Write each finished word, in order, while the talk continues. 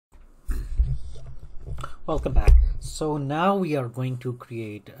Welcome back. So now we are going to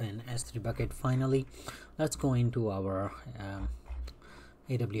create an S3 bucket finally. Let's go into our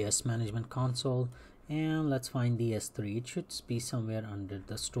AWS management console and let's find the S3. It should be somewhere under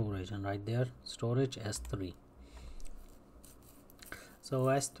the storage, and right there, storage S3. So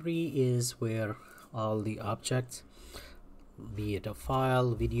S3 is where all the objects, be it a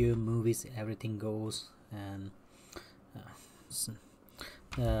file, video, movies, everything goes, and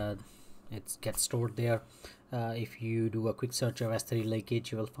it gets stored there. If you do a quick search of S3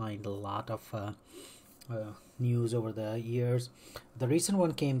 leakage, you will find a lot of news over the years. The recent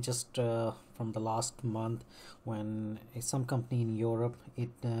one came just from the last month when some company in Europe,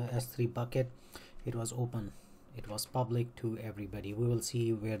 S3 bucket, it was open. It was public to everybody. We will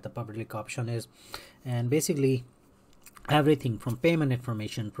see where the public option is, and basically everything from payment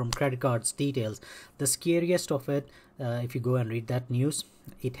information, from credit cards details. The scariest of it, if you go and read that news,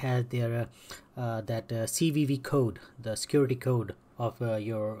 it has their that CVV code, the security code of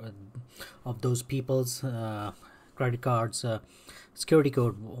of those people's credit cards. Security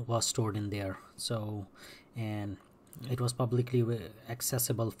code was stored in there. So, and it was publicly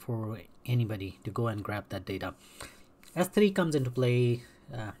accessible for anybody to go and grab that data. S3 comes into play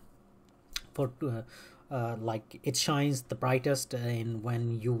for like it shines the brightest in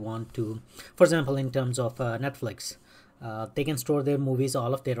when you want to, for example, in terms of Netflix, they can store their movies,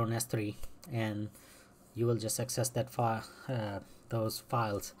 all of their on S3, and you will just access that file, those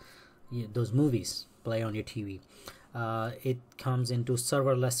files, those movies play on your TV. It comes into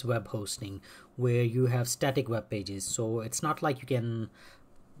serverless web hosting where you have static web pages, so it's not like you can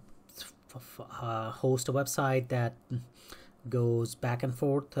host a website that goes back and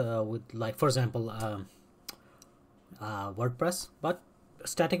forth with, like, for example, WordPress, but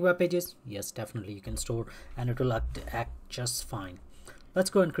static web pages, yes, definitely you can store and it will act just fine.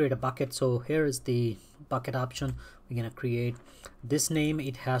 Let's go and create a bucket. So here is the bucket option. We're gonna create this name.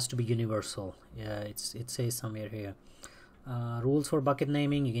 It has to be universal. It says somewhere here rules for bucket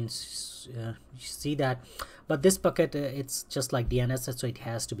naming. You can see that, but this bucket, it's just like DNS, so it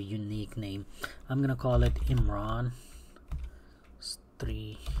has to be unique name. I'm gonna call it Imran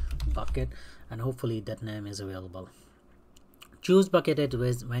 3 bucket, and hopefully that name is available. Choose bucket it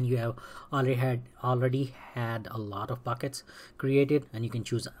with when you have already had a lot of buckets created, and you can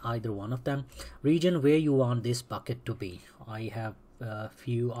choose either one of them. Region where you want this bucket to be. I have a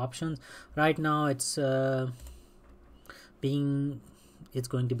few options right now. It's going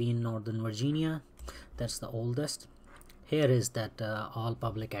to be in Northern Virginia. That's the oldest. Here is that all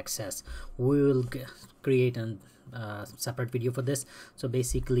public access. We will create a separate video for this. So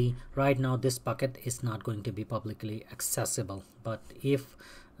basically right now this bucket is not going to be publicly accessible, but if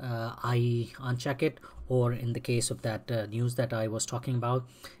I uncheck it, or in the case of that news that I was talking about,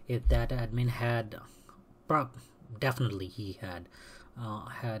 if that admin had definitely he had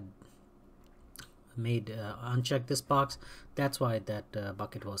made uncheck this box, that's why that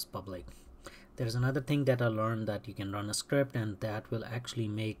bucket was public. There's another thing that I learned, that you can run a script and that will actually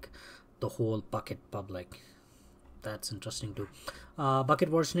make the whole bucket public. That's interesting too.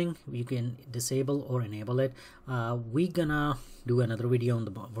 Bucket versioning, you can disable or enable it. We're gonna do another video on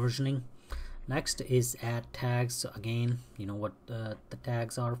the versioning. Next is add tags. Again, you know what the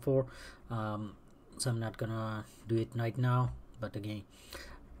tags are for, so I'm not gonna do it right now, but again,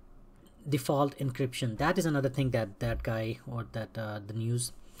 default encryption, that is another thing that guy, or that the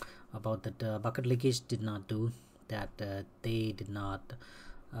news about that bucket leakage did not do, that they did not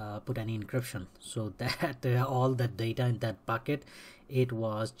put any encryption, so that all the data in that bucket, it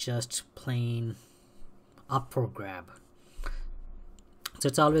was just plain up for grab. So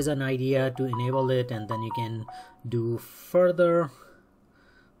it's always an idea to enable it, and then you can do further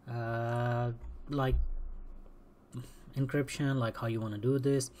like encryption, like how you want to do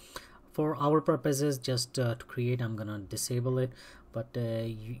this. For our purposes, just to create, I'm gonna disable it, but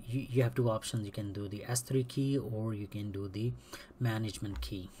you have two options. You can do the S3 key, or you can do the management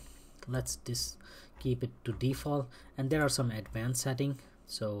key. Let's keep it to default, and there are some advanced settings.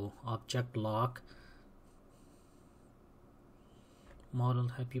 So object lock model,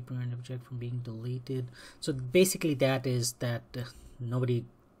 help you prevent object from being deleted. So basically that is that nobody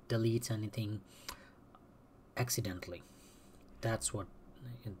deletes anything accidentally. That's what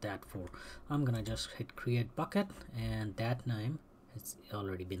that for. I'm gonna just hit create bucket, and that name has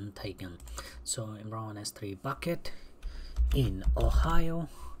already been taken. So Imran S3 bucket in Ohio,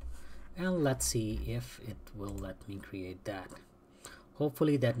 and let's see if it will let me create that.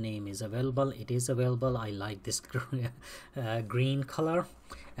 Hopefully that name is available. It is available. I like this green color,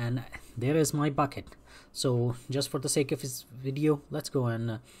 and there is my bucket. So just for the sake of this video, let's go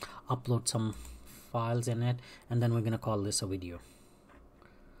and upload some files in it, and then we're gonna call this a video.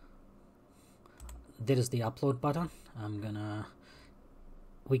 There is the upload button.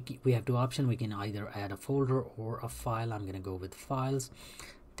 We have two options. We can either add a folder or a file. I'm gonna go with files.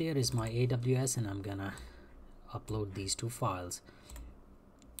 There is my AWS, and I'm gonna upload these two files.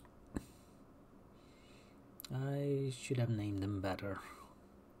 I should have named them better.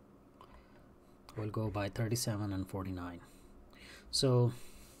 We'll go by 37 and 49. So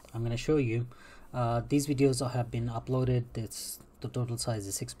I'm going to show you these videos have been uploaded. The total size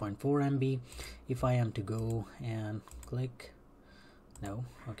is 6.4 MB. If I am to go and click, no,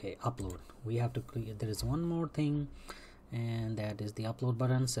 okay, upload, we have to click. There is one more thing, and that is the upload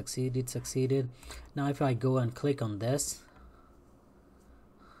button. Succeeded. Now if I go and click on this,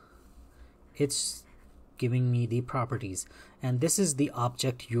 it's giving me the properties, and this is the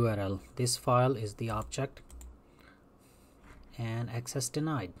object URL. This file is the object, and access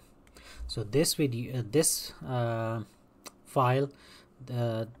denied. So this video, this file,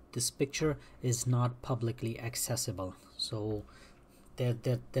 this picture is not publicly accessible. So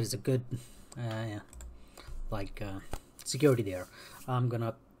there's a good security there. I'm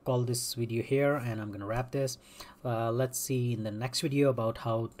gonna call this video here, and I'm gonna wrap this. Let's see in the next video about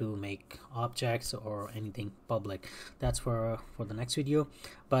how to make objects or anything public. That's for the next video.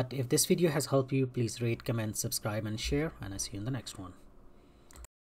 But if this video has helped you, please rate, comment, subscribe, and share, and I see you in the next one.